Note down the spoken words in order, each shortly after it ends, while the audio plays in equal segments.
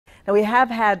Now, we have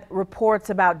had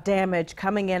reports about damage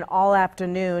coming in all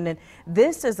afternoon, and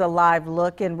this is a live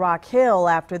look in Rock Hill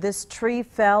after this tree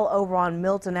fell over on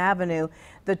Milton Avenue.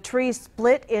 The tree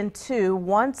split in two.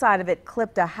 One side of it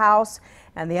clipped a house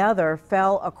and the other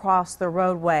fell across the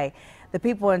roadway. The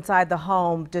people inside the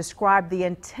home described the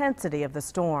intensity of the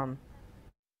storm.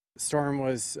 The storm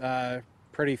was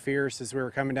pretty fierce as we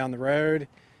were coming down the road,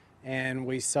 and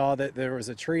we saw that there was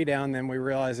a tree down, then we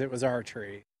realized it was our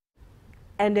tree.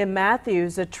 And in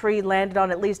Matthews, a tree landed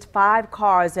on at least 5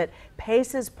 cars at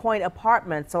Paces Point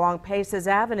Apartments along Paces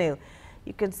Avenue.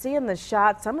 You can see in the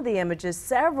shot, some of the images,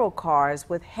 several cars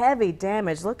with heavy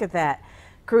damage. Look at that.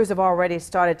 Crews have already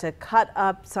started to cut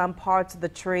up some parts of the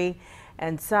tree,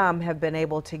 and some have been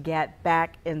able to get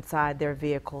back inside their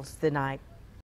vehicles tonight.